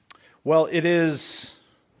Well, it is,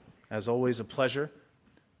 as always, a pleasure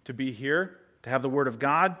to be here, to have the Word of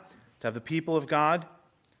God, to have the people of God.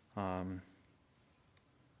 It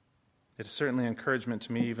is certainly encouragement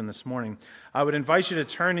to me even this morning. I would invite you to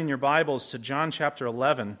turn in your Bibles to John chapter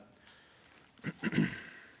 11. And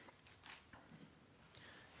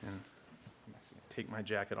take my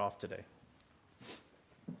jacket off today.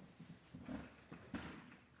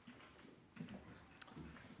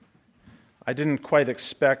 I didn't quite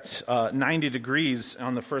expect 90 degrees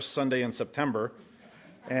on the first Sunday in September.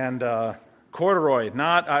 And corduroy,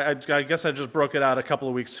 I guess I just broke it out a couple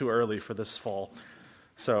of weeks too early for this fall.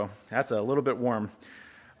 So that's a little bit warm.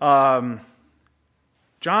 John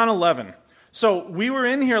 11. So we were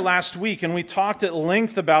in here last week and we talked at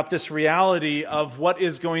length about this reality of what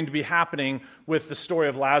is going to be happening with the story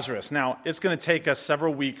of Lazarus. Now, it's going to take us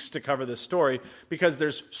several weeks to cover this story because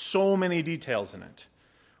there's so many details in it.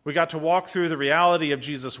 We got to walk through the reality of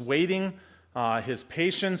Jesus waiting, his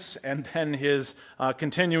patience, and then his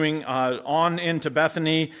continuing on into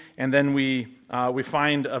Bethany. And then we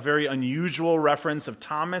find a very unusual reference of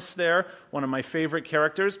Thomas there, one of my favorite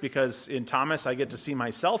characters, because in Thomas I get to see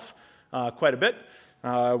myself quite a bit,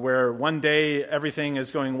 where one day everything is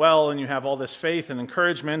going well and you have all this faith and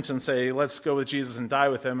encouragement and say, let's go with Jesus and die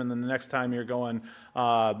with him. And then the next time you're going,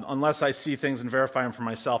 unless I see things and verify them for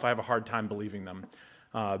myself, I have a hard time believing them.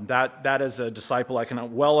 That is a disciple I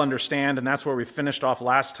can well understand, and that's where we finished off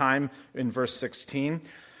last time in verse 16.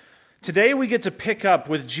 Today we get to pick up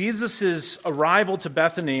with Jesus' arrival to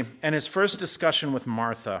Bethany and his first discussion with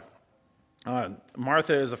Martha.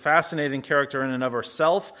 Martha is a fascinating character in and of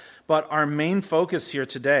herself, but our main focus here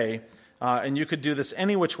today, and you could do this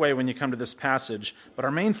any which way when you come to this passage, but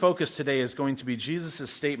our main focus today is going to be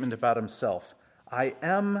Jesus' statement about himself. I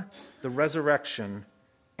am the resurrection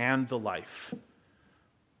and the life.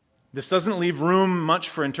 This doesn't leave room much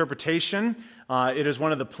for interpretation. It is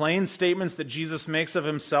one of the plain statements that Jesus makes of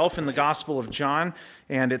himself in the Gospel of John,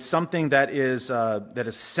 and it's something that is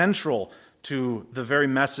central to the very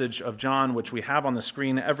message of John, which we have on the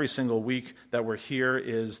screen every single week that we're here,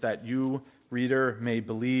 is that you, reader, may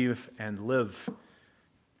believe and live.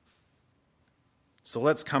 So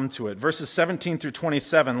let's come to it. Verses 17 through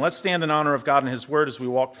 27. Let's stand in honor of God and his word as we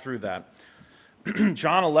walk through that.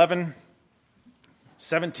 John 11,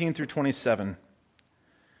 17 through 27.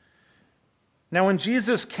 Now when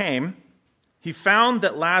Jesus came, he found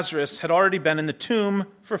that Lazarus had already been in the tomb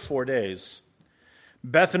for 4 days.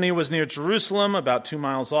 Bethany was near Jerusalem, about 2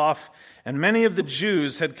 miles off, and many of the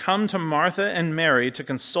Jews had come to Martha and Mary to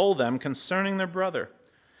console them concerning their brother.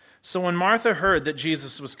 So when Martha heard that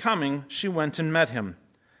Jesus was coming, she went and met him,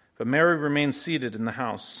 but Mary remained seated in the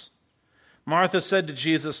house. Martha said to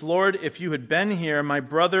Jesus, Lord, if you had been here, my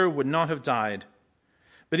brother would not have died.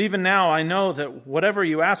 But even now I know that whatever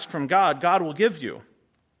you ask from God, God will give you.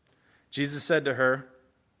 Jesus said to her,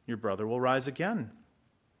 your brother will rise again.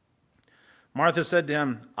 Martha said to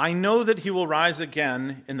him, I know that he will rise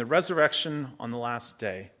again in the resurrection on the last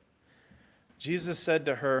day. Jesus said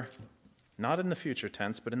to her, not in the future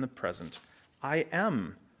tense, but in the present, I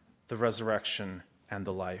am the resurrection and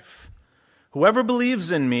the life. Whoever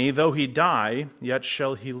believes in me, though he die, yet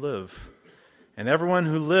shall he live. And everyone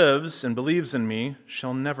who lives and believes in me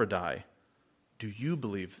shall never die. Do you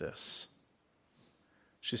believe this?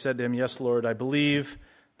 She said to him, yes, Lord, I believe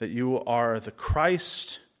that you are the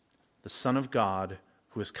Christ, the Son of God,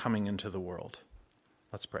 who is coming into the world.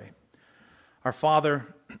 Let's pray. Our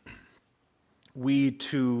Father, we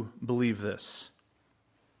too believe this.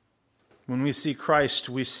 When we see Christ,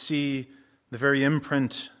 we see the very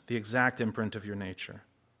imprint, the exact imprint of your nature.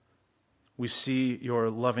 We see your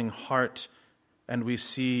loving heart, and we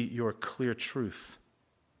see your clear truth.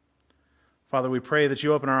 Father, we pray that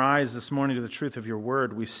you open our eyes this morning to the truth of your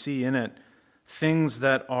word. We see in it things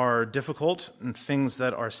that are difficult and things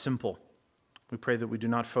that are simple. We pray that we do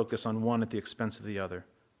not focus on one at the expense of the other.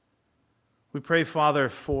 We pray, Father,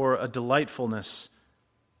 for a delightfulness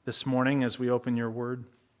this morning as we open your word,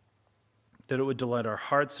 that it would delight our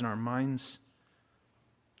hearts and our minds.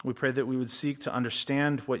 We pray that we would seek to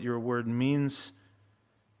understand what your word means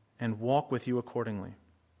and walk with you accordingly.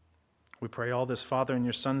 We pray all this, Father, in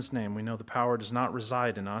your Son's name. We know the power does not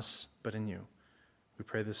reside in us, but in you. We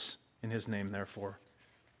pray this in his name, therefore.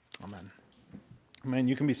 Amen. Amen.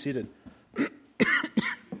 You can be seated. Would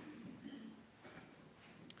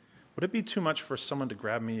it be too much for someone to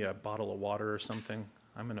grab me a bottle of water or something?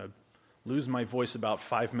 I'm going to lose my voice about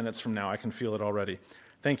 5 minutes from now. I can feel it already.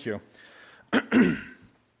 Thank you.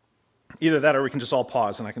 Either that or we can just all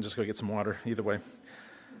pause and I can just go get some water. Either way.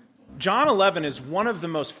 John 11 is one of the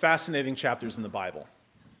most fascinating chapters in the Bible.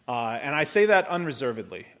 And I say that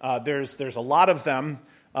unreservedly. There's a lot of them,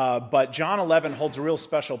 but John 11 holds a real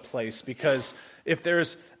special place because if there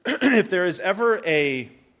is ever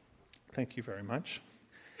a, thank you very much,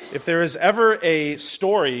 if there is ever a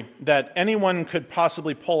story that anyone could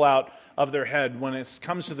possibly pull out of their head when it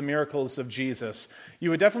comes to the miracles of Jesus, you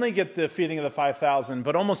would definitely get the feeding of the 5,000,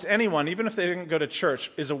 but almost anyone, even if they didn't go to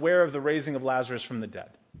church, is aware of the raising of Lazarus from the dead.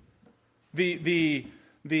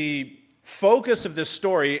 The focus of this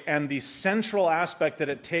story and the central aspect that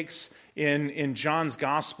it takes in John's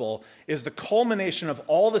gospel is the culmination of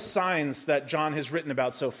all the signs that John has written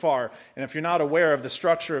about so far. And if you're not aware of the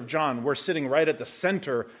structure of John, we're sitting right at the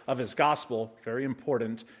center of his gospel, very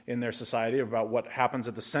important in their society about what happens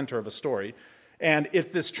at the center of a story. And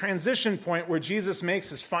it's this transition point where Jesus makes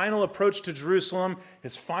his final approach to Jerusalem,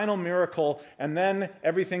 his final miracle, and then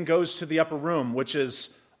everything goes to the upper room, which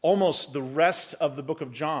is almost the rest of the book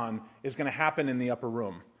of John is going to happen in the upper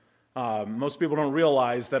room. Most people don't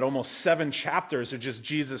realize that almost 7 chapters are just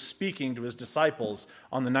Jesus speaking to his disciples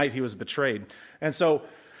on the night he was betrayed. And so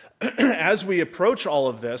as we approach all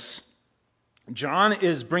of this, John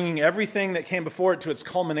is bringing everything that came before it to its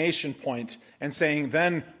culmination point and saying,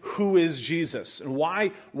 then, who is Jesus? And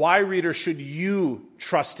why, reader, should you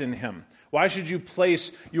trust in him? Why should you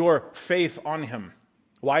place your faith on him?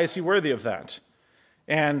 Why is he worthy of that?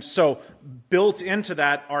 And so built into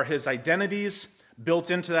that are his identities,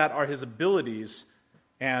 built into that are his abilities,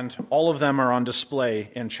 and all of them are on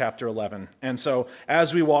display in chapter 11. And so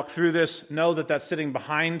as we walk through this, know that that's sitting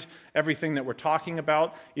behind everything that we're talking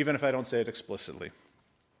about, even if I don't say it explicitly.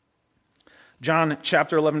 John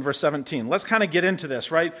chapter 11, verse 17. Let's kind of get into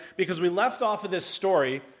this, right? Because we left off of this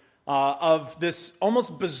story of this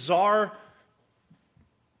almost bizarre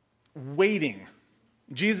waiting.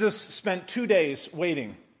 Jesus spent 2 days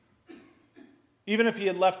waiting. Even if he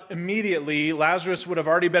had left immediately, Lazarus would have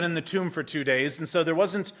already been in the tomb for 2 days. And so there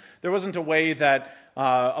wasn't a way that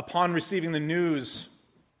upon receiving the news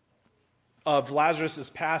of Lazarus'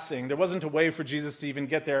 passing, there wasn't a way for Jesus to even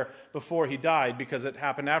get there before he died because it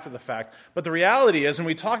happened after the fact. But the reality is, and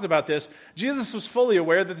we talked about this, Jesus was fully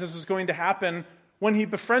aware that this was going to happen when he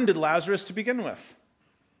befriended Lazarus to begin with.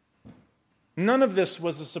 None of this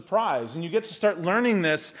was a surprise, and you get to start learning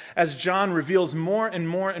this as John reveals more and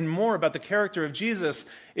more and more about the character of Jesus,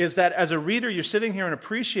 is that as a reader, you're sitting here and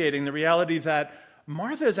appreciating the reality that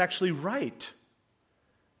Martha is actually right.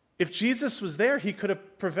 If Jesus was there, he could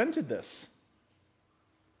have prevented this.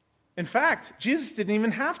 In fact, Jesus didn't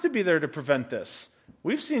even have to be there to prevent this.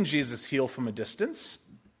 We've seen Jesus heal from a distance.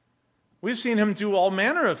 We've seen him do all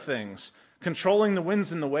manner of things, controlling the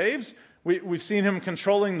winds and the waves. We've seen him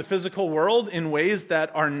controlling the physical world in ways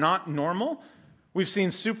that are not normal. We've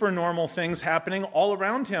seen supernormal things happening all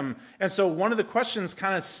around him. And so one of the questions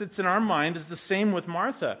kind of sits in our mind is the same with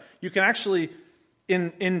Martha. You can actually,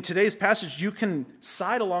 in today's passage, you can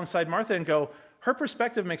side alongside Martha and go, her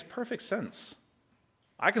perspective makes perfect sense.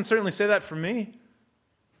 I can certainly say that for me.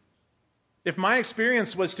 If my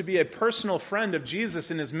experience was to be a personal friend of Jesus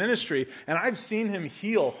in his ministry, and I've seen him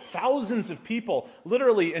heal thousands of people,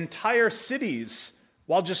 literally entire cities,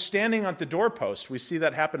 while just standing at the doorpost. We see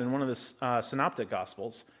that happen in one of the synoptic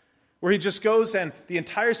gospels, where he just goes and the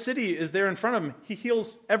entire city is there in front of him. He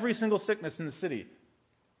heals every single sickness in the city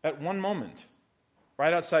at one moment,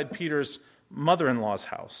 right outside Peter's mother-in-law's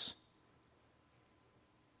house.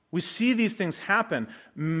 We see these things happen.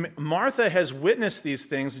 Martha has witnessed these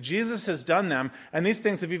things. Jesus has done them. And these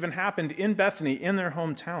things have even happened in Bethany, in their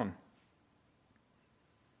hometown.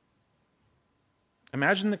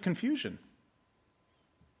 Imagine the confusion.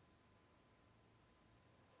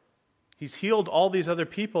 He's healed all these other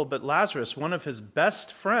people, but Lazarus, one of his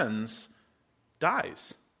best friends,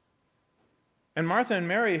 dies. And Martha and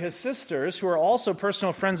Mary, his sisters, who are also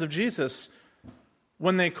personal friends of Jesus,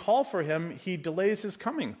 when they call for him, he delays his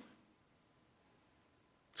coming.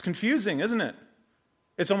 It's confusing, isn't it?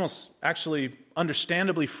 It's almost actually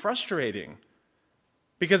understandably frustrating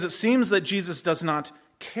because it seems that Jesus does not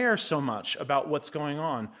care so much about what's going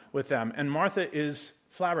on with them. And Martha is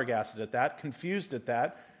flabbergasted at that, confused at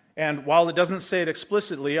that. And while it doesn't say it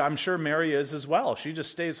explicitly, I'm sure Mary is as well. She just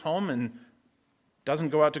stays home and doesn't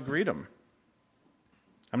go out to greet him.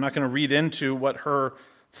 I'm not going to read into what her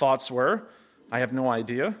thoughts were. I have no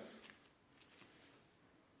idea.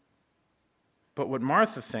 But what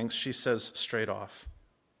Martha thinks, she says straight off.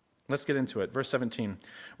 Let's get into it. Verse 17.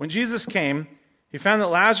 When Jesus came, he found that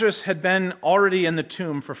Lazarus had been already in the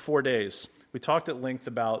tomb for 4 days. We talked at length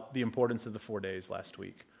about the importance of the 4 days last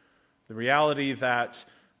week. The reality that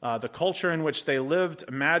The culture in which they lived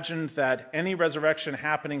imagined that any resurrection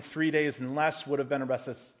happening 3 days and less would have been a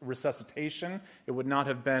resuscitation. It would not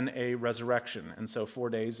have been a resurrection. And so 4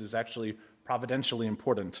 days is actually providentially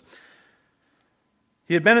important.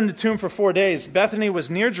 He had been in the tomb for 4 days. Bethany was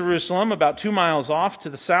near Jerusalem, about 2 miles off to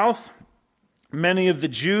the south. Many of the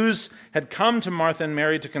Jews had come to Martha and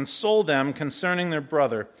Mary to console them concerning their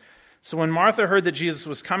brother. So when Martha heard that Jesus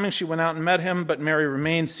was coming, she went out and met him, but Mary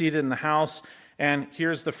remained seated in the house. And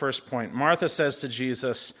here's the first point. Martha says to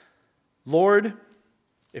Jesus, "Lord,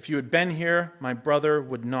 if you had been here, my brother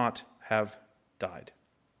would not have died."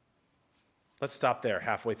 Let's stop there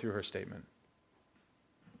halfway through her statement.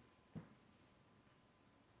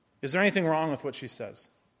 Is there anything wrong with what she says?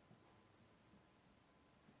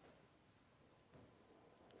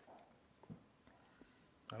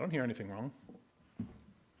 I don't hear anything wrong.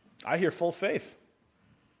 I hear full faith.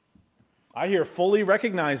 I hear fully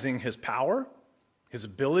recognizing his power, his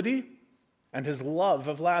ability, and his love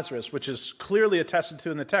of Lazarus, which is clearly attested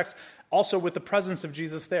to in the text, also with the presence of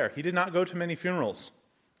Jesus there. He did not go to many funerals.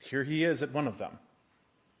 Here he is at one of them.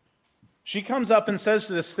 She comes up and says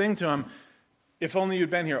this thing to him, "If only you'd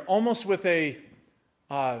been here," almost with a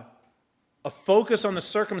focus on the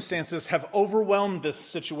circumstances have overwhelmed this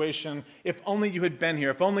situation. If only you had been here,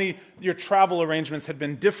 if only your travel arrangements had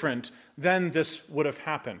been different, then this would have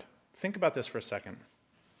happened. Think about this for a second.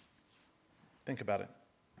 Think about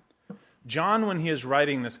it. John, when he is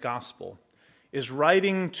writing this gospel, is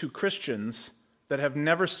writing to Christians that have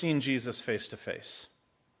never seen Jesus face to face.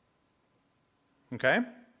 Okay?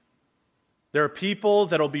 There are people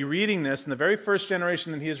that will be reading this in the very first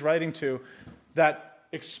generation that he is writing to that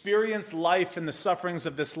experience life and the sufferings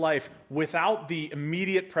of this life without the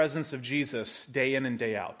immediate presence of Jesus day in and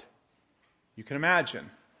day out. You can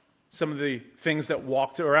imagine some of the things that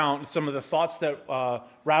walked around, some of the thoughts that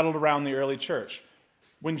rattled around the early church.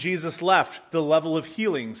 When Jesus left, the level of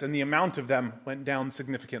healings and the amount of them went down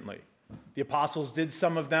significantly. The apostles did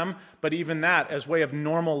some of them, but even that as way of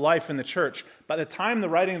normal life in the church. By the time the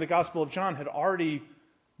writing of the Gospel of John had already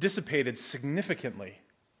dissipated significantly.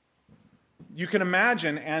 You can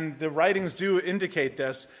imagine, and the writings do indicate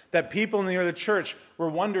this, that people in the early church were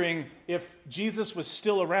wondering if Jesus was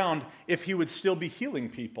still around, if he would still be healing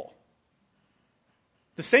people.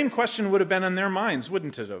 The same question would have been in their minds,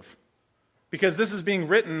 wouldn't it have? Because this is being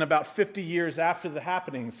written about 50 years after the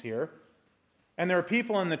happenings here. And there are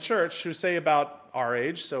people in the church who say about our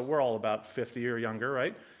age, so we're all about 50 or younger,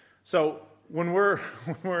 right? So when we're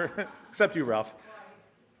except you, Ralph.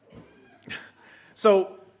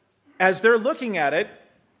 So as they're looking at it,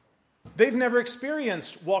 they've never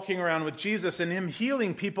experienced walking around with Jesus and him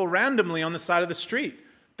healing people randomly on the side of the street.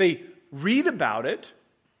 They read about it.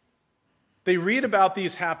 They read about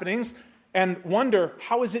these happenings and wonder,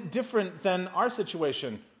 how is it different than our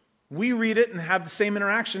situation? We read it and have the same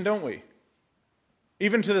interaction, don't we?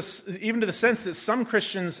 Even to the sense that some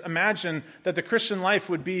Christians imagine that the Christian life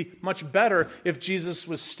would be much better if Jesus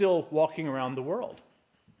was still walking around the world.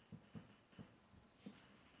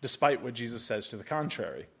 Despite what Jesus says to the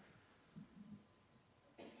contrary.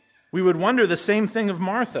 We would wonder the same thing of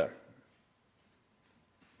Martha.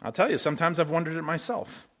 I'll tell you, sometimes I've wondered it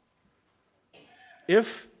myself.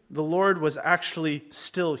 If the Lord was actually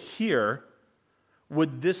still here,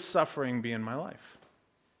 would this suffering be in my life?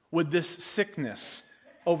 Would this sickness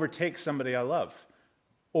overtake somebody I love?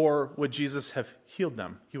 Or would Jesus have healed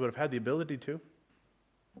them? He would have had the ability to.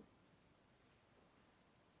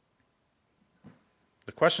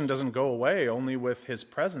 The question doesn't go away only with his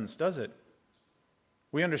presence, does it?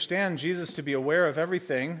 We understand Jesus to be aware of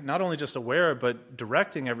everything, not only just aware, but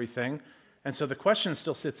directing everything. And so the question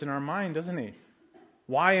still sits in our mind, doesn't he?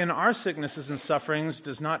 Why in our sicknesses and sufferings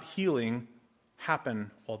does not healing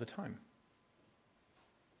happen all the time?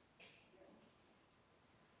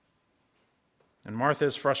 And Martha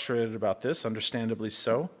is frustrated about this, understandably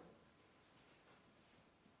so.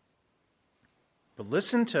 But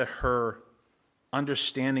listen to her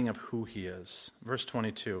understanding of who he is. Verse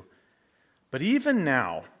 22. But even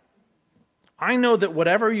now, I know that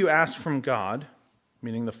whatever you ask from God,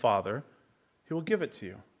 meaning the Father, he will give it to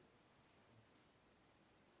you.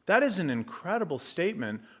 That is an incredible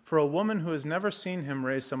statement for a woman who has never seen him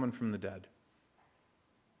raise someone from the dead.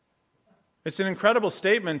 It's an incredible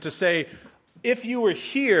statement to say, if you were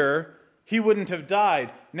here, he wouldn't have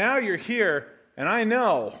died. Now you're here, and I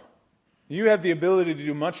know you have the ability to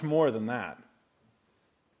do much more than that.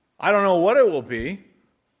 I don't know what it will be.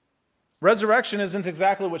 Resurrection isn't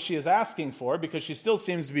exactly what she is asking for because she still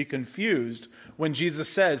seems to be confused when Jesus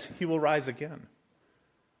says he will rise again.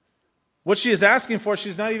 What she is asking for,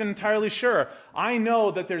 she's not even entirely sure. I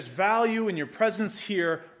know that there's value in your presence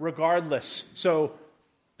here regardless. So,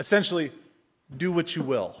 essentially, do what you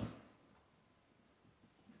will.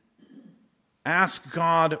 Ask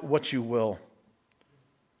God what you will.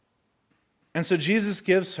 And so Jesus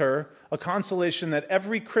gives her a consolation that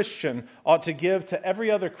every Christian ought to give to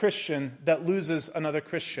every other Christian that loses another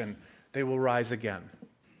Christian. They will rise again.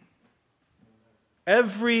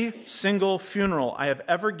 Every single funeral I have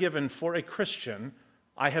ever given for a Christian,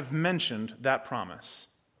 I have mentioned that promise.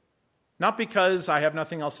 Not because I have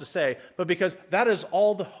nothing else to say, but because that is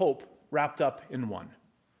all the hope wrapped up in one.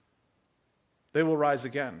 They will rise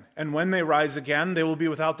again. And when they rise again, they will be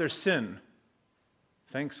without their sin.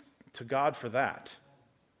 Thanks to God for that.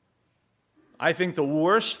 I think the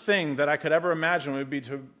worst thing that I could ever imagine would be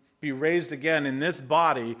to be raised again in this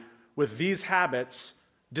body with these habits,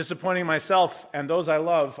 disappointing myself and those I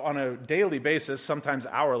love on a daily basis, sometimes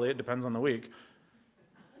hourly, it depends on the week,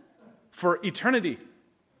 for eternity.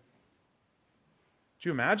 Do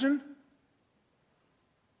you imagine?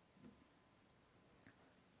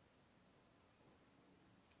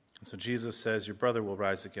 And so Jesus says, your brother will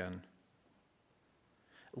rise again.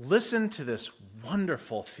 Listen to this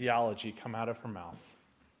wonderful theology come out of her mouth.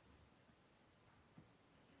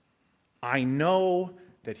 I know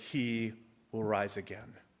that he will rise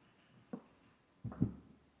again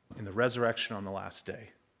in the resurrection on the last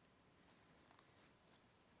day.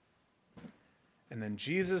 And then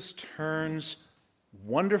Jesus turns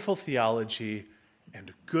wonderful theology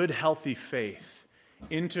and good, healthy faith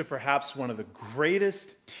into perhaps one of the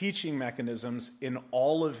greatest teaching mechanisms in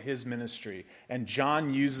all of his ministry. And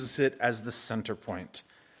John uses it as the center point.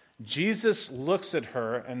 Jesus looks at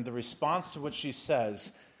her, and the response to what she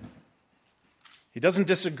says, he doesn't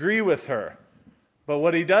disagree with her. But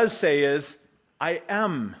what he does say is, I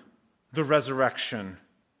am the resurrection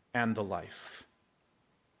and the life.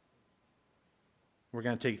 We're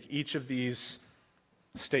going to take each of these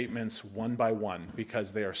statements one by one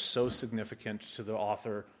because they are so significant to the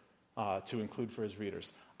author to include for his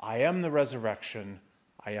readers. I am the resurrection,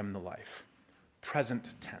 I am the life.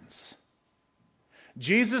 Present tense.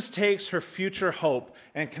 Jesus takes her future hope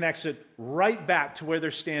and connects it right back to where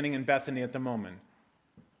they're standing in Bethany at the moment.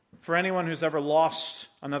 For anyone who's ever lost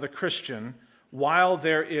another Christian, while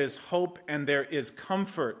there is hope and there is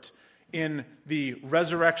comfort in the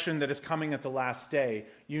resurrection that is coming at the last day,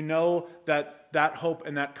 you know that that hope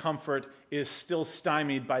and that comfort is still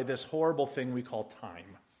stymied by this horrible thing we call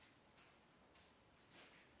time.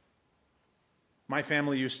 My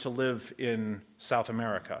family used to live in South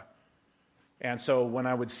America. And so when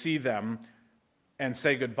I would see them and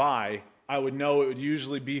say goodbye, I would know it would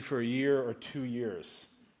usually be for a year or 2 years.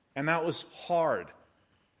 And that was hard.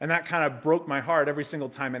 And that kind of broke my heart every single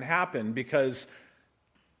time it happened because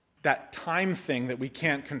that time thing that we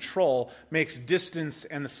can't control makes distance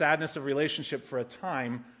and the sadness of relationship for a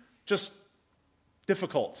time just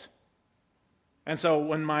difficult. And so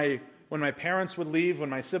when my parents would leave,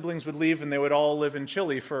 when my siblings would leave, and they would all live in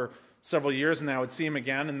Chile for several years, and then I would see them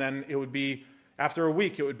again, and then it would be, after a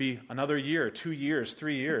week, it would be another year, 2 years,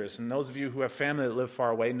 3 years. And those of you who have family that live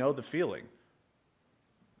far away know the feeling.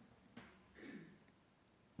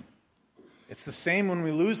 It's the same when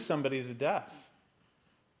we lose somebody to death,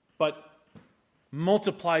 but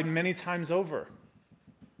multiplied many times over.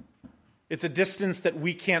 It's a distance that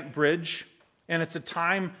we can't bridge, and it's a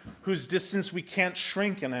time whose distance we can't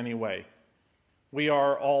shrink in any way. We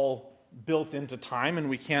are all built into time, and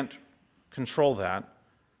we can't control that.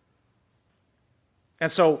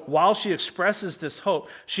 And so while she expresses this hope,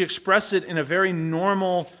 she expresses it in a very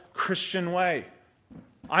normal Christian way.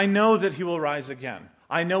 I know that he will rise again.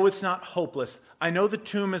 I know it's not hopeless. I know the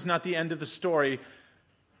tomb is not the end of the story,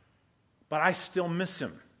 but I still miss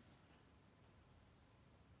him.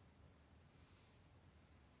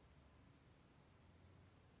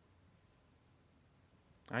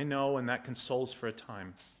 I know, and that consoles for a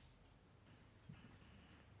time.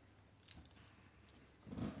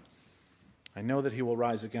 I know that he will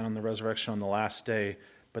rise again on the resurrection on the last day,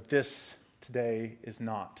 but this today is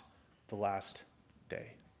not the last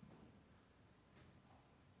day.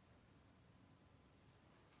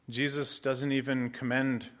 Jesus doesn't even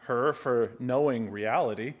commend her for knowing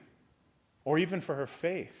reality or even for her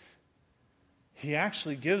faith. He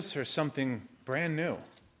actually gives her something brand new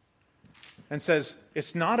and says,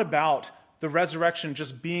 it's not about the resurrection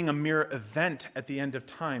just being a mere event at the end of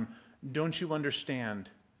time. Don't you understand?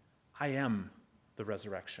 I am the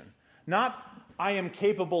resurrection. Not, I am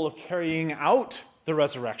capable of carrying out the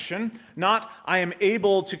resurrection. Not, I am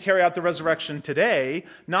able to carry out the resurrection today.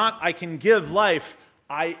 Not, I can give life.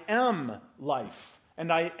 I am life.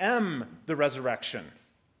 and I am the resurrection.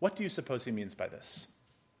 What do you suppose he means by this?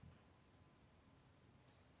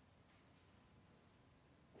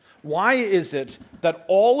 Why is it that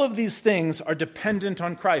all of these things are dependent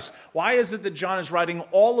on Christ? Why is it that John is writing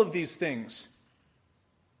all of these things?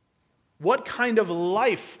 What kind of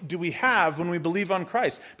life do we have when we believe on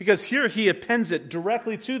Christ? Because here he appends it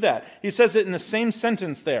directly to that. He says it in the same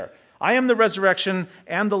sentence there. I am the resurrection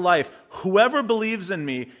and the life. Whoever believes in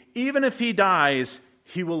me, even if he dies,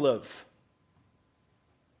 he will live.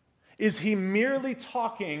 Is he merely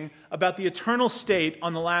talking about the eternal state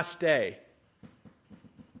on the last day?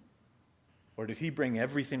 Or did he bring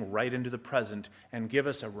everything right into the present and give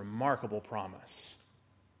us a remarkable promise?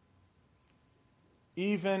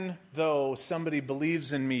 Even though somebody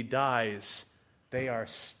believes in me dies, they are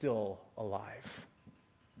still alive.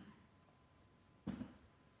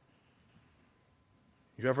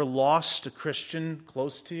 You ever lost a Christian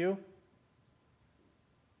close to you?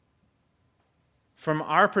 From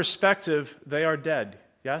our perspective, they are dead,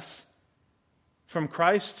 yes? From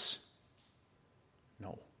Christ's?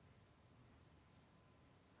 No.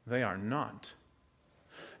 They are not.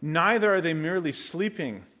 Neither are they merely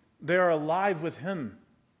sleeping. They are alive with him.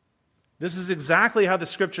 This is exactly how the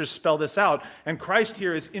scriptures spell this out, and Christ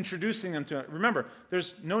here is introducing them to it. Remember,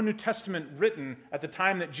 there's no New Testament written at the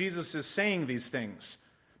time that Jesus is saying these things.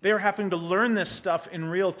 They are having to learn this stuff in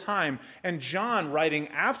real time, and John, writing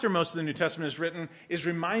after most of the New Testament is written, is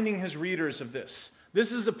reminding his readers of this.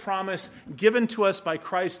 This is a promise given to us by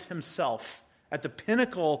Christ himself at the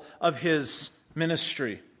pinnacle of his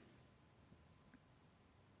ministry.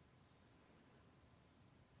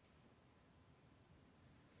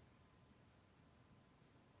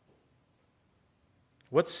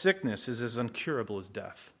 What sickness is as incurable as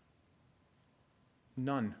death?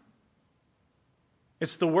 None.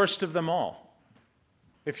 It's the worst of them all.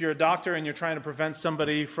 If you're a doctor and you're trying to prevent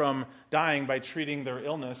somebody from dying by treating their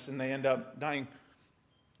illness and they end up dying,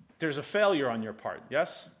 there's a failure on your part,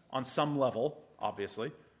 yes? On some level,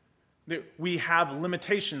 obviously. We have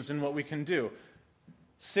limitations in what we can do.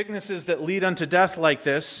 Sicknesses that lead unto death like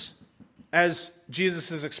this, as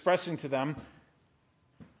Jesus is expressing to them,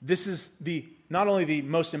 this is not only the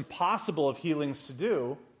most impossible of healings to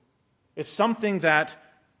do, it's something that,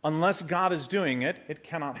 unless God is doing it, it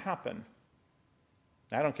cannot happen.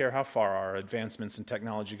 I don't care how far our advancements in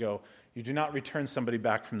technology go. You do not return somebody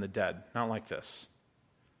back from the dead. Not like this.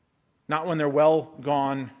 Not when they're well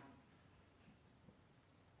gone.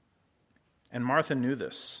 And Martha knew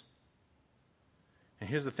this. And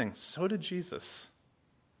here's the thing, so did Jesus.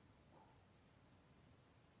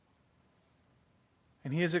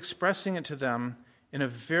 And he is expressing it to them in a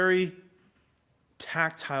very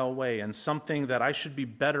tactile way, and something that I should be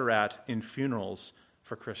better at in funerals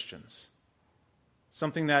for Christians.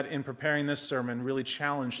 Something that, in preparing this sermon, really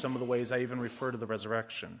challenged some of the ways I even refer to the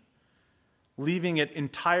resurrection. Leaving it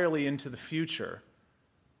entirely into the future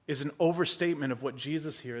is an overstatement of what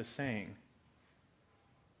Jesus here is saying.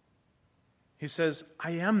 He says,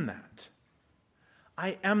 I am that.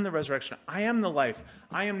 I am the resurrection. I am the life.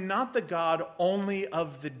 I am not the God only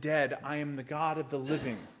of the dead. I am the God of the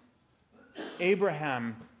living.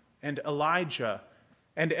 Abraham and Elijah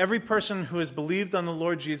and every person who has believed on the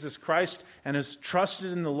Lord Jesus Christ and has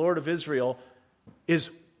trusted in the Lord of Israel is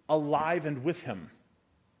alive and with him.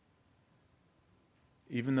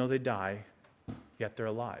 Even though they die, yet they're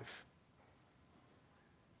alive.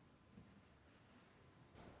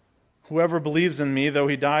 Whoever believes in me, though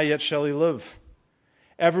he die, yet shall he live.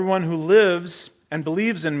 Everyone who lives and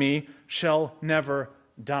believes in me shall never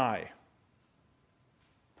die.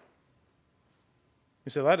 You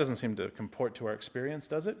say, well, that doesn't seem to comport to our experience,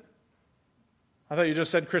 does it? I thought you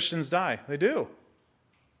just said Christians die. They do.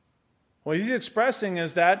 What he's expressing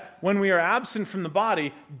is that when we are absent from the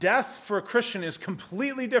body, death for a Christian is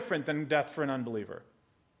completely different than death for an unbeliever.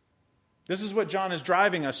 This is what John is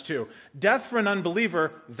driving us to. Death for an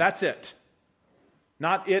unbeliever, that's it.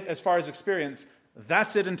 Not it as far as experience.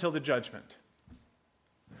 That's it until the judgment.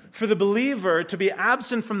 For the believer to be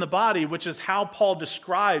absent from the body, which is how Paul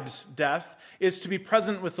describes death, is to be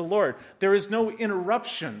present with the Lord. There is no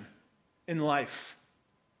interruption in life,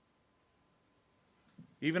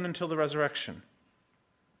 even until the resurrection.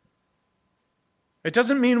 It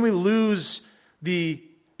doesn't mean we lose the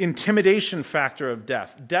intimidation factor of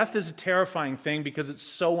death. Death is a terrifying thing because it's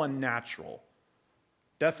so unnatural.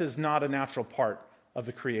 Death is not a natural part of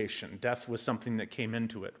the creation. Death was something that came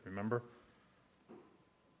into it, remember?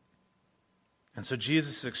 And so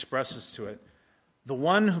Jesus expresses to it, the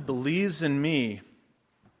one who believes in me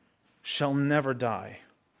shall never die.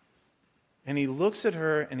 And he looks at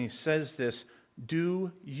her and he says this,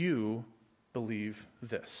 do you believe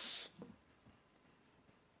this?"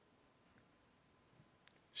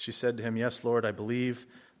 She said to him, "Yes, Lord, I believe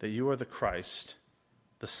that you are the Christ,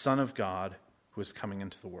 the Son of God, who is coming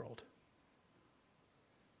into the world."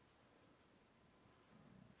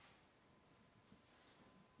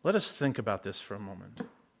 Let us think about this for a moment.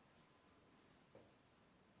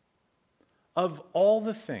 Of all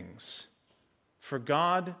the things for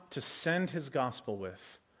God to send his gospel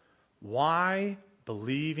with, why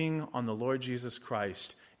believing on the Lord Jesus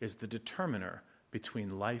Christ is the determiner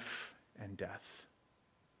between life and death?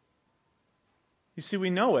 You see, we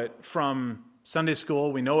know it from Sunday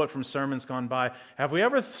school, we know it from sermons gone by. Have we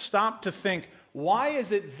ever stopped to think, why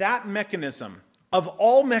is it that mechanism, of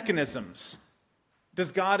all mechanisms,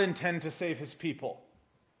 does God intend to save his people?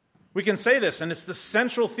 We can say this, and it's the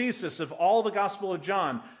central thesis of all the Gospel of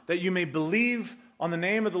John, that you may believe on the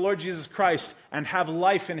name of the Lord Jesus Christ and have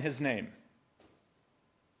life in his name.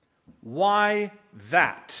 Why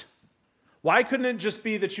that? Why couldn't it just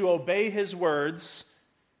be that you obey his words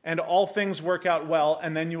and all things work out well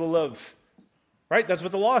and then you will live? Right? That's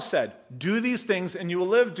what the law said. Do these things and you will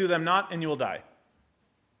live, do them not and you will die.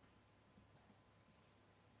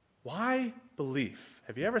 Why belief?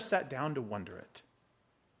 Have you ever sat down to wonder it?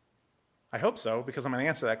 I hope so, because I'm going to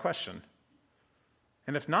answer that question.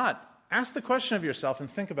 And if not, ask the question of yourself and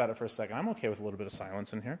think about it for a second. I'm okay with a little bit of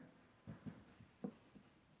silence in here.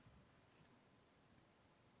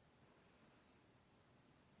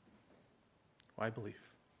 Why belief?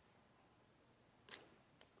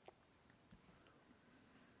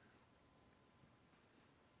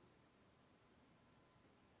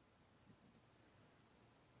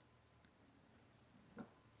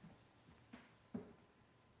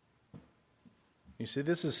 You see,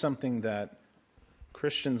 this is something that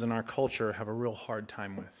Christians in our culture have a real hard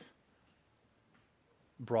time with,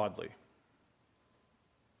 broadly.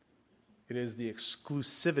 It is the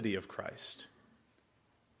exclusivity of Christ.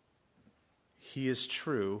 He is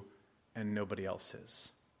true and nobody else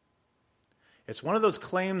is. It's one of those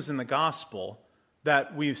claims in the gospel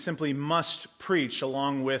that we simply must preach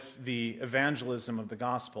along with the evangelism of the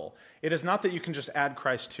gospel. It is not that you can just add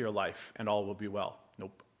Christ to your life and all will be well.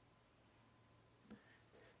 Nope.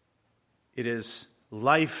 It is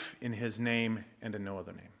life in his name and in no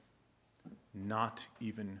other name, not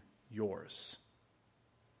even yours.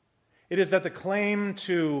 It is that the claim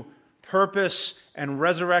to purpose and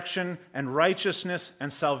resurrection and righteousness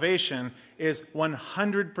and salvation is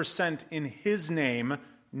 100% in his name,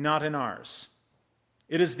 not in ours.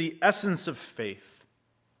 It is the essence of faith.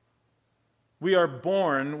 We are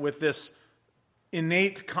born with this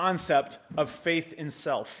innate concept of faith in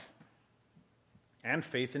self and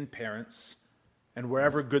faith in parents and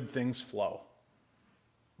wherever good things flow.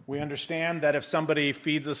 We understand that if somebody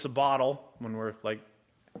feeds us a bottle when we're like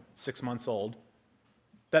 6 months old,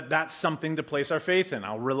 that's something to place our faith in.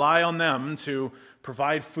 I'll rely on them to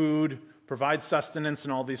provide food, provide sustenance,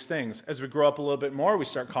 and all these things. As we grow up a little bit more, we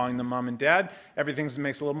start calling them mom and dad. Everything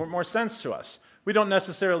makes a little bit more sense to us. We don't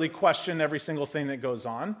necessarily question every single thing that goes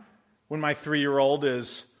on. When my 3-year-old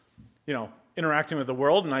is, interacting with the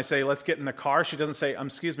world, and I say, let's get in the car, she doesn't say,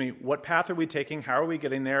 excuse me, what path are we taking? How are we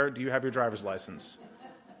getting there? Do you have your driver's license?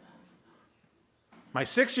 My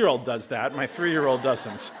 6-year-old does that. My 3-year-old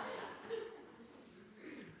doesn't.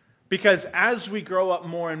 Because as we grow up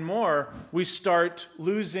more and more, we start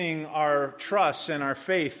losing our trust and our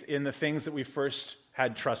faith in the things that we first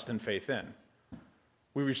had trust and faith in.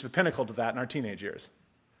 We reach the pinnacle to that in our teenage years,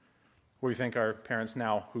 where we think our parents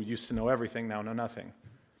now, who used to know everything, now know nothing.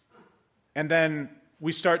 And then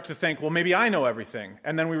we start to think, well, maybe I know everything.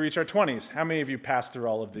 And then we reach our 20s. How many of you passed through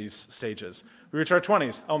all of these stages? We reach our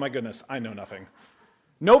 20s. Oh, my goodness, I know nothing.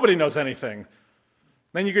 Nobody knows anything.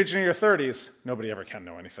 Then you get into your 30s. Nobody ever can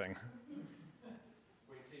know anything.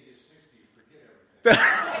 Wait till you get 60, forget everything.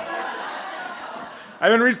 I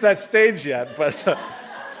haven't reached that stage yet, but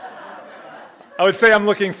I would say I'm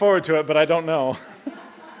looking forward to it, but I don't know.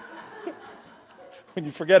 When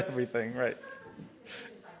you forget everything, right?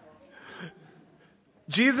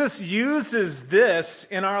 Jesus uses this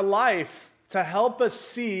in our life to help us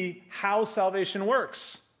see how salvation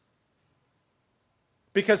works.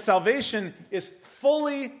 Because salvation is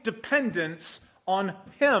fully dependent on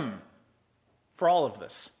him for all of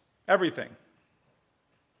this, everything.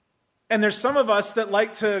 And there's some of us that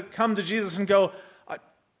like to come to Jesus and go,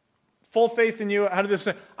 full faith in you, how did this?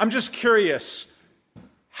 I'm just curious,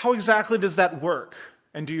 how exactly does that work?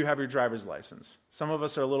 And do you have your driver's license? Some of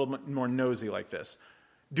us are a little bit more nosy like this.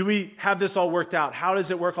 Do we have this all worked out? How does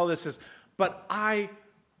it work? All this is. But I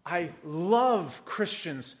love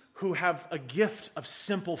Christians who have a gift of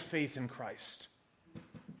simple faith in Christ.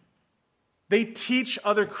 They teach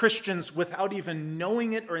other Christians without even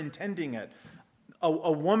knowing it or intending it.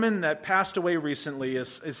 A woman that passed away recently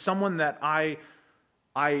is someone that I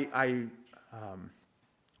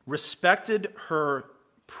respected her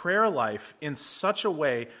prayer life in such a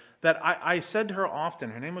way that I said to her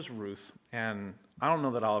often, her name was Ruth, and I don't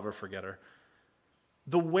know that I'll ever forget her,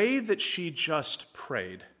 the way that she just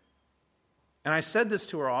prayed. And I said this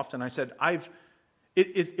to her often. I said,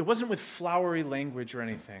 it wasn't with flowery language or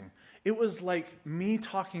anything. It was like me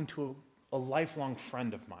talking to a lifelong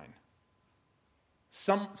friend of mine.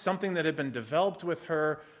 Something that had been developed with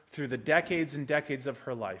her through the decades and decades of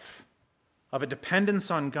her life, of a dependence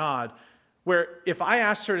on God, where if I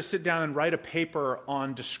asked her to sit down and write a paper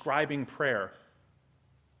on describing prayer,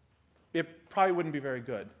 it probably wouldn't be very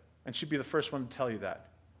good. And she'd be the first one to tell you that.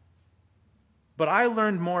 But I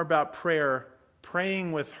learned more about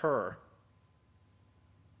praying with her,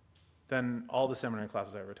 than all the seminary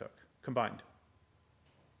classes I ever took, combined.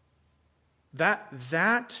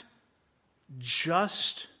 That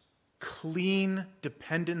just, clean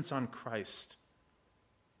dependence on Christ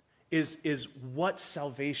is what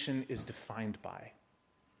salvation is defined by.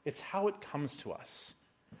 It's how it comes to us.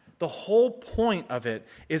 The whole point of it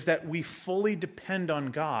is that we fully depend on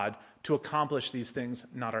God to accomplish these things,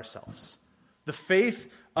 not ourselves. The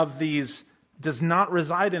faith of these does not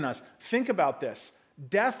reside in us. Think about this.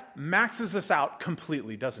 Death maxes us out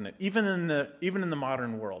completely, doesn't it? Even in the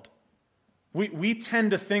modern world. We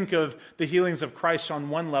tend to think of the healings of Christ on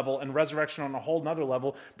one level and resurrection on a whole other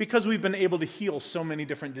level because we've been able to heal so many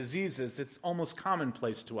different diseases. It's almost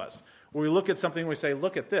commonplace to us. Where we look at something and we say,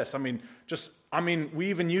 look at this. We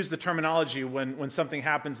even use the terminology when something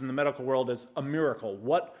happens in the medical world as a miracle.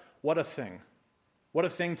 What a thing. What a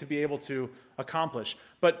thing to be able to accomplish.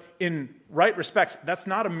 But in right respects, that's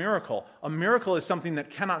not a miracle. A miracle is something that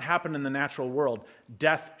cannot happen in the natural world.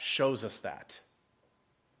 Death shows us that.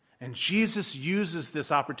 And Jesus uses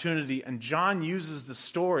this opportunity, and John uses the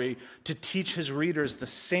story to teach his readers the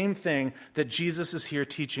same thing that Jesus is here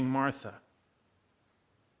teaching Martha.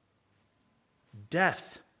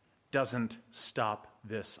 Death doesn't stop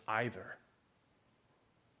this either.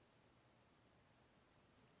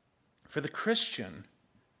 For the Christian,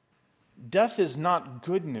 death is not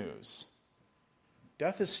good news.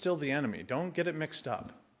 Death is still the enemy. Don't get it mixed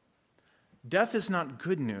up. Death is not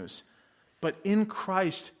good news. But in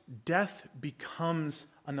Christ, death becomes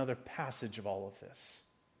another passage of all of this.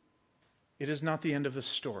 It is not the end of the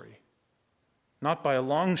story. Not by a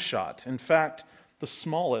long shot. In fact, the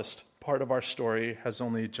smallest part of our story has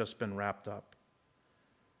only just been wrapped up.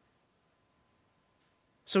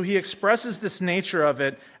 So he expresses this nature of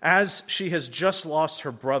it as she has just lost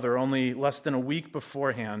her brother only less than a week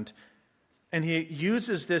beforehand. And he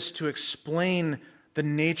uses this to explain the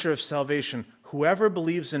nature of salvation. Whoever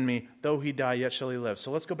believes in me, though he die, yet shall he live. So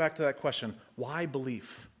let's go back to that question. Why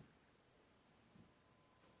belief?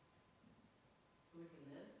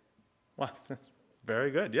 Well, that's very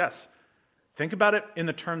good, yes. Think about it in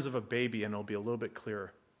the terms of a baby and it'll be a little bit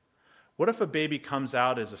clearer. What if a baby comes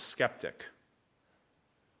out as a skeptic?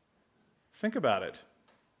 Think about it.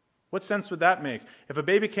 What sense would that make? If a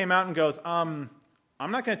baby came out and goes, I'm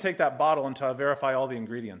not going to take that bottle until I verify all the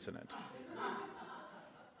ingredients in it.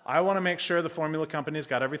 I want to make sure the formula company's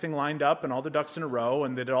got everything lined up and all the ducks in a row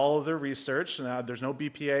and they did all of their research and there's no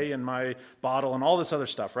BPA in my bottle and all this other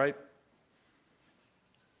stuff, right?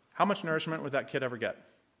 How much nourishment would that kid ever get?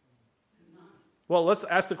 Well, let's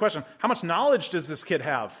ask the question, how much knowledge does this kid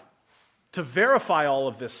have to verify all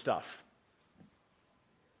of this stuff?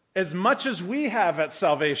 As much as we have at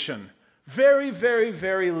salvation. Very, very,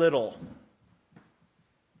 very little.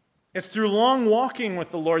 It's through long walking with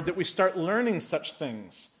the Lord that we start learning such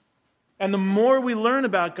things. And the more we learn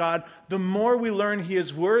about God, the more we learn He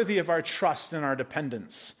is worthy of our trust and our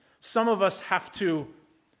dependence. Some of us have to,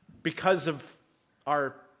 because of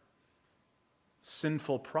our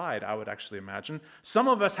sinful pride, I would actually imagine, some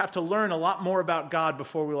of us have to learn a lot more about God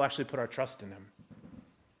before we'll actually put our trust in Him.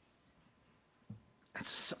 And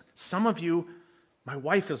some of you, my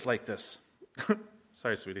wife is like this.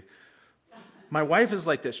 Sorry, sweetie. My wife is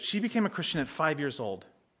like this. She became a Christian at 5 years old.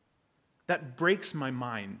 That breaks my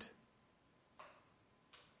mind.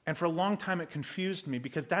 And for a long time it confused me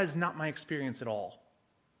because that is not my experience at all.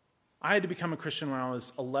 I had to become a Christian when I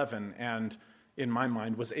was 11 and, in my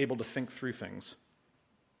mind, was able to think through things.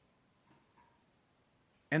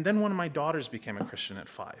 And then one of my daughters became a Christian at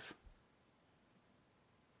 5.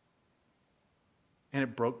 And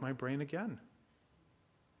it broke my brain again.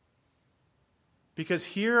 Because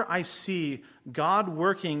here I see God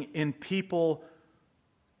working in people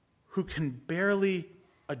who can barely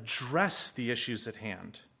address the issues at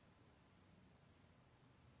hand.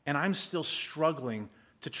 And I'm still struggling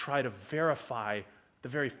to try to verify the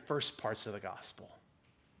very first parts of the gospel.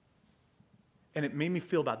 And it made me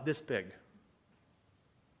feel about this big.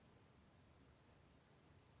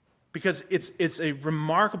 Because it's a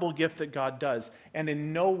remarkable gift that God does. And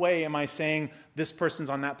in no way am I saying this person's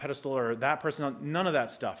on that pedestal or that person on, none of that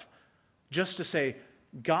stuff. Just to say,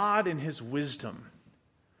 God in his wisdom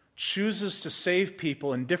chooses to save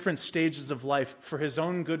people in different stages of life for his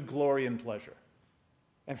own good glory and pleasure.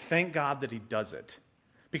 And thank God that he does it.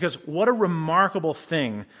 Because what a remarkable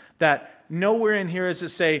thing that nowhere in here is it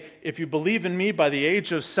say, if you believe in me by the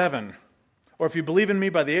age of 7, or if you believe in me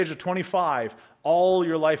by the age of 25, all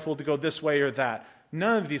your life will go this way or that.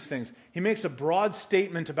 None of these things. He makes a broad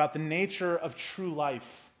statement about the nature of true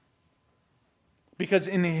life. Because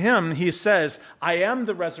in him, he says, I am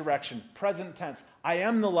the resurrection, present tense. I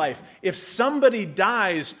am the life. If somebody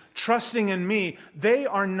dies trusting in me, they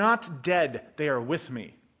are not dead. They are with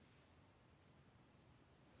me.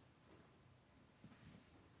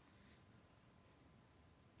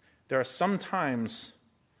 There are some times,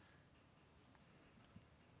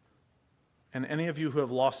 and any of you who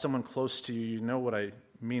have lost someone close to you, you know what I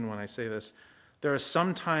mean when I say this. There are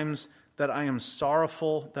some times that I am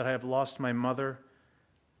sorrowful that I have lost my mother.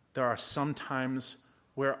 There are some times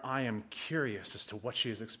where I am curious as to what she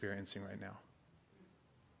is experiencing right now.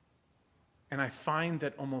 And I find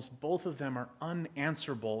that almost both of them are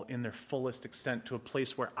unanswerable in their fullest extent to a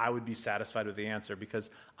place where I would be satisfied with the answer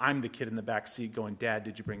because I'm the kid in the back seat going, Dad,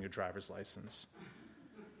 did you bring your driver's license?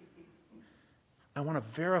 I want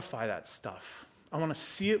to verify that stuff. I want to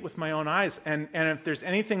see it with my own eyes. And if there's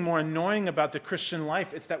anything more annoying about the Christian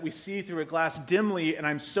life, it's that we see through a glass dimly, and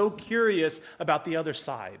I'm so curious about the other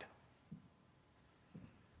side.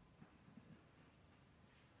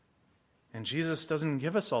 And Jesus doesn't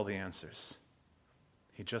give us all the answers.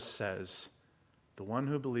 He just says, the one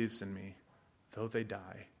who believes in me, though they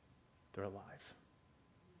die, they're alive.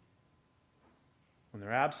 When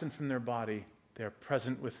they're absent from their body, they are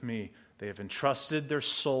present with me. They have entrusted their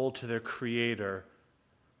soul to their Creator.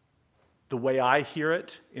 The way I hear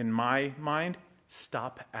it in my mind,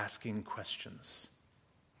 stop asking questions.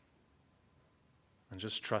 And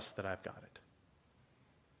just trust that I've got it.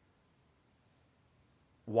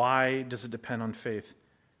 Why does it depend on faith?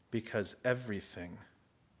 Because everything,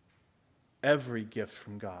 every gift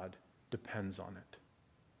from God depends on it.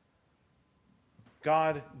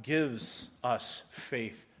 God gives us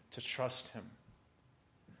faith to trust him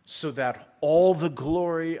so that all the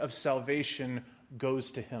glory of salvation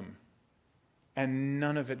goes to him and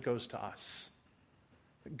none of it goes to us.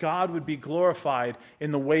 God would be glorified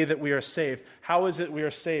in the way that we are saved. How is it we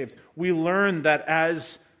are saved? We learn that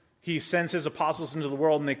as he sends his apostles into the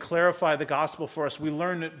world and they clarify the gospel for us, we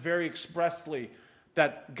learn it very expressly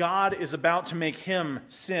that God is about to make him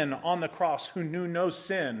sin on the cross who knew no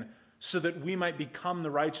sin so that we might become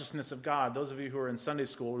the righteousness of God. Those of you who are in Sunday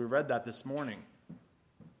school, we read that this morning.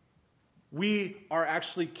 We are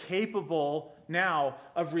actually capable now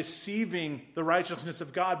of receiving the righteousness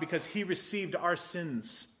of God because he received our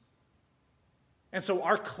sins. And so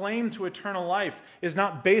our claim to eternal life is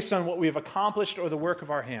not based on what we have accomplished or the work of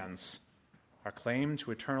our hands. Our claim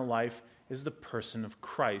to eternal life is the person of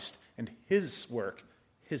Christ and his work,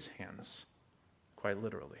 his hands, quite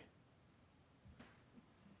literally.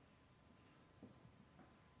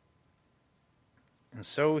 And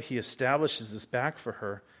so he establishes this back for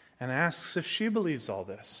her and asks if she believes all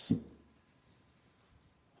this.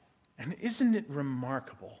 And isn't it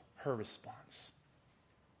remarkable, her response?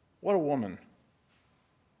 What a woman.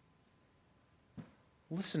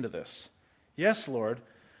 Listen to this. Yes, Lord.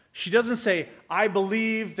 She doesn't say, I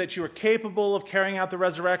believe that you are capable of carrying out the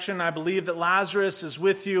resurrection. I believe that Lazarus is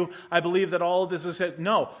with you. I believe that all of this is it.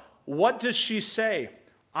 No. What does she say?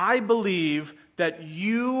 I believe that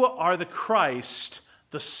you are the Christ,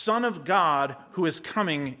 the Son of God, who is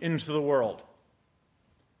coming into the world.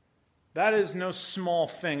 That is no small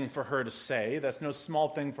thing for her to say. That's no small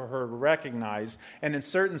thing for her to recognize. And in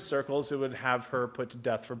certain circles, it would have her put to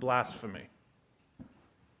death for blasphemy.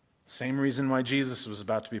 Same reason why Jesus was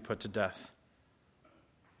about to be put to death.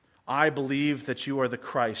 I believe that you are the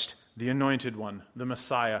Christ, the anointed one, the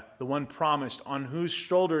Messiah, the one promised, on whose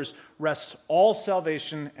shoulders rests all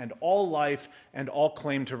salvation and all life and all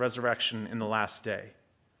claim to resurrection in the last day.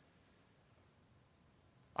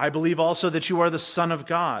 I believe also that you are the Son of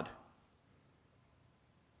God.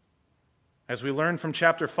 As we learn from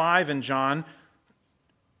chapter 5 in John,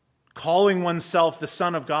 calling oneself the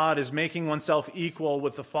Son of God is making oneself equal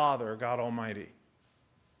with the Father, God Almighty.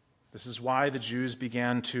 This is why the Jews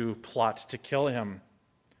began to plot to kill him.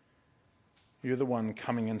 You're the one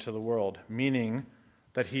coming into the world, meaning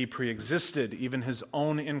that he preexisted, even his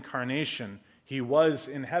own incarnation. He was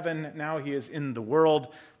in heaven, now he is in the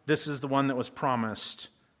world. This is the one that was promised.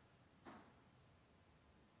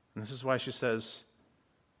 And this is why she says,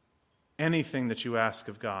 anything that you ask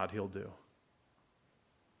of God, he'll do.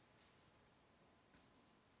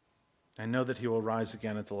 I know that he will rise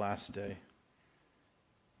again at the last day.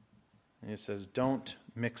 And he says, don't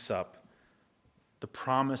mix up the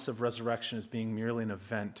promise of resurrection as being merely an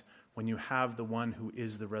event when you have the one who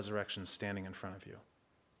is the resurrection standing in front of you.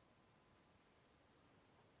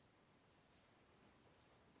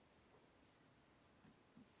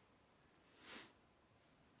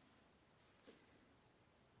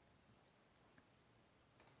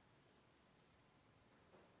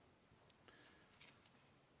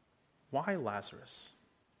 Why Lazarus?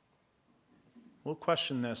 We'll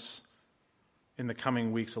question this in the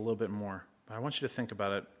coming weeks a little bit more, but I want you to think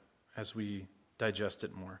about it as we digest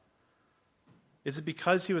it more. Is it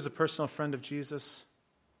because he was a personal friend of Jesus,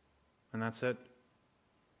 and that's it?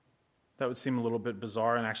 That would seem a little bit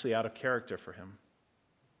bizarre and actually out of character for him.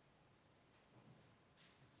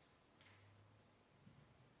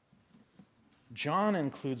 John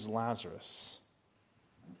includes Lazarus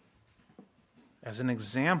as an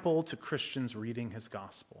example to Christians reading his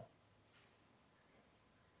gospel.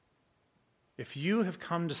 If you have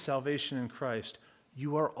come to salvation in Christ,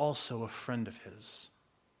 you are also a friend of his.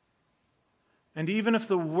 And even if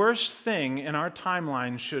the worst thing in our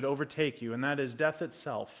timeline should overtake you, and that is death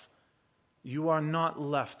itself, you are not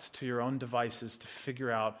left to your own devices to figure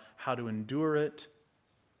out how to endure it.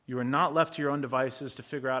 You are not left to your own devices to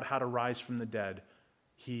figure out how to rise from the dead.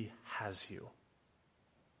 He has you.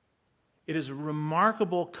 It is a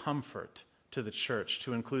remarkable comfort to the church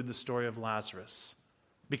to include the story of Lazarus,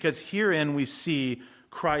 because herein we see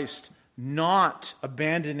Christ not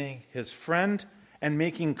abandoning his friend and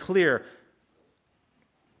making clear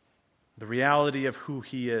the reality of who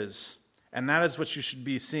he is. And that is what you should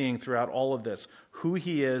be seeing throughout all of this, who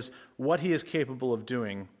he is, what he is capable of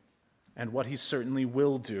doing, and what he certainly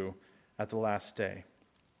will do at the last day.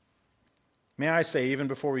 May I say, even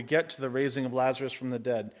before we get to the raising of Lazarus from the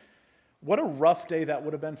dead, what a rough day that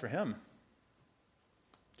would have been for him.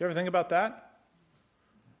 Do you ever think about that?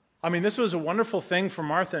 I mean, this was a wonderful thing for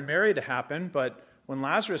Martha and Mary to happen, but when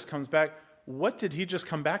Lazarus comes back, what did he just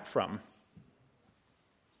come back from?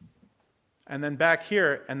 And then back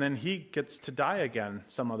here, and then he gets to die again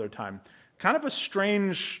some other time. Kind of a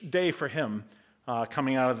strange day for him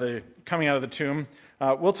coming out of the tomb.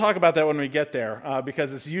 We'll talk about that when we get there,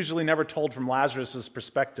 because it's usually never told from Lazarus'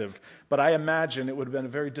 perspective. But I imagine it would have been a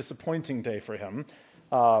very disappointing day for him.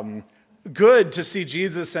 Good to see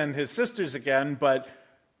Jesus and his sisters again, but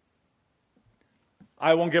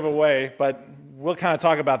I won't give away, but we'll kind of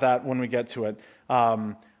talk about that when we get to it.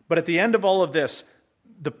 But at the end of all of this,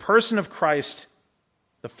 the person of Christ,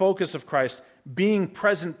 the focus of Christ, being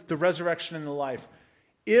present, the resurrection and the life.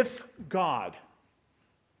 If God,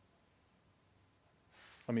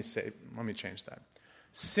 let me change that.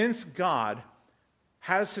 Since God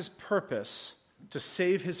has his purpose to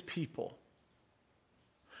save his people,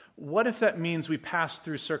 what if that means we pass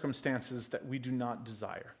through circumstances that we do not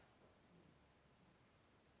desire?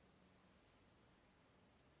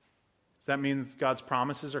 Does that mean God's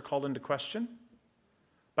promises are called into question?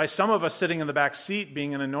 By some of us sitting in the back seat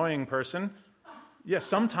being an annoying person, yes,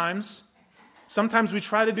 sometimes we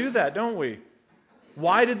try to do that, don't we?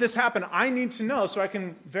 Why did this happen? I need to know so I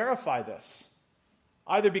can verify this.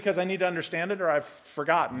 Either because I need to understand it or I've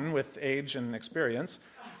forgotten with age and experience.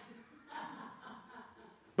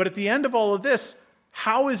 But at the end of all of this,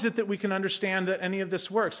 how is it that we can understand that any of this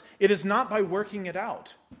works? It is not by working it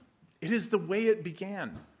out. It is the way it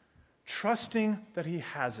began, trusting that he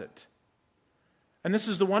has it. And this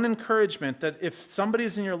is the one encouragement, that if somebody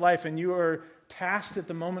is in your life and you are tasked at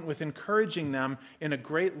the moment with encouraging them in a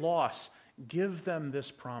great loss, give them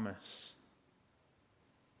this promise.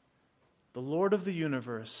 The Lord of the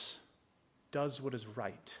universe does what is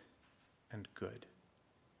right and good.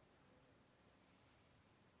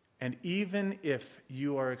 And even if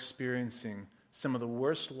you are experiencing some of the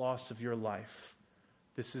worst loss of your life,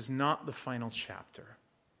 this is not the final chapter.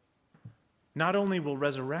 Not only will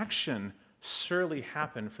resurrection surely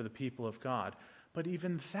happen for the people of God, but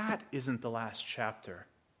even that isn't the last chapter.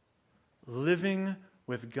 Living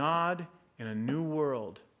with God in a new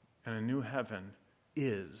world and a new heaven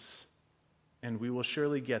is, and we will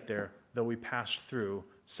surely get there, though we pass through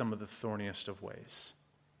some of the thorniest of ways.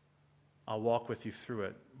 I'll walk with you through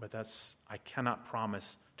it, but I cannot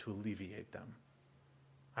promise to alleviate them.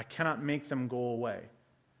 I cannot make them go away.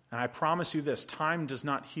 And I promise you this, time does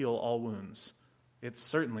not heal all wounds. It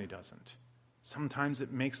certainly doesn't. Sometimes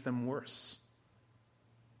it makes them worse.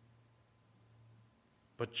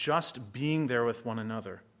 But just being there with one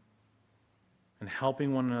another and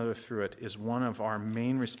helping one another through it is one of our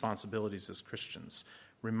main responsibilities as Christians.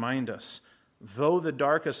 Remind us, though the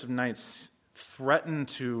darkest of nights threaten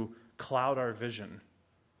to cloud our vision,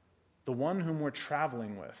 the one whom we're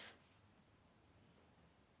traveling with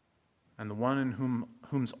and the one in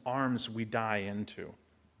whose arms we die into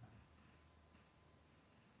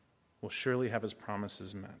will surely have his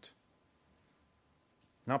promises met.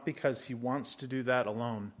 Not because he wants to do that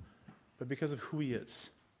alone, but because of who he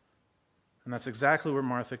is. And that's exactly where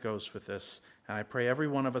Martha goes with this. And I pray every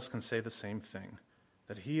one of us can say the same thing,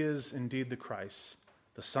 that he is indeed the Christ,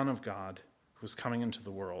 the Son of God, who is coming into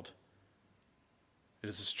the world. It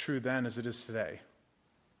is as true then as it is today.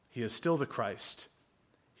 He is still the Christ.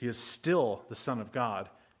 He is still the Son of God,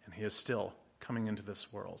 and he is still coming into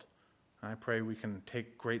this world. And I pray we can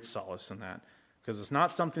take great solace in that, because it's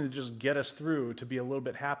not something to just get us through to be a little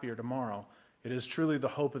bit happier tomorrow. It is truly the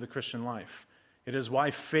hope of the Christian life. It is why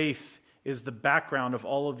faith is the background of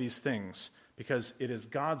all of these things, because it is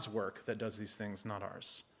God's work that does these things, not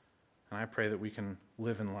ours. And I pray that we can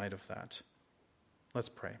live in light of that. Let's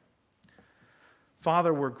pray.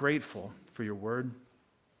 Father, we're grateful for your word.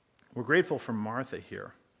 We're grateful for Martha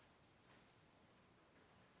here.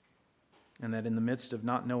 And that in the midst of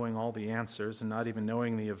not knowing all the answers and not even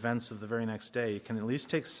knowing the events of the very next day, you can at least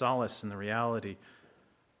take solace in the reality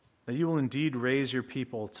that you will indeed raise your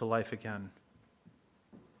people to life again.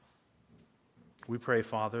 We pray,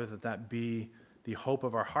 Father, that that be the hope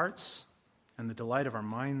of our hearts and the delight of our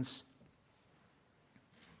minds.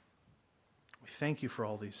 We thank you for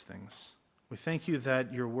all these things. We thank you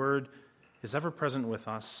that your word is ever present with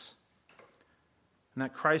us, and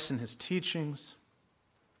that Christ in his teachings,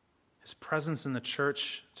 his presence in the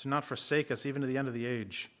church, to not forsake us even to the end of the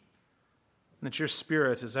age, and that your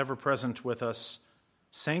Spirit is ever present with us,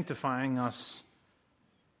 sanctifying us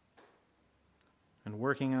and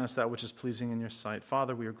working in us that which is pleasing in your sight.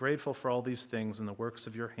 Father, we are grateful for all these things and the works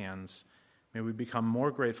of your hands. May we become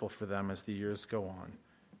more grateful for them as the years go on.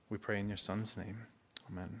 We pray in your Son's name.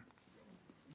 Amen.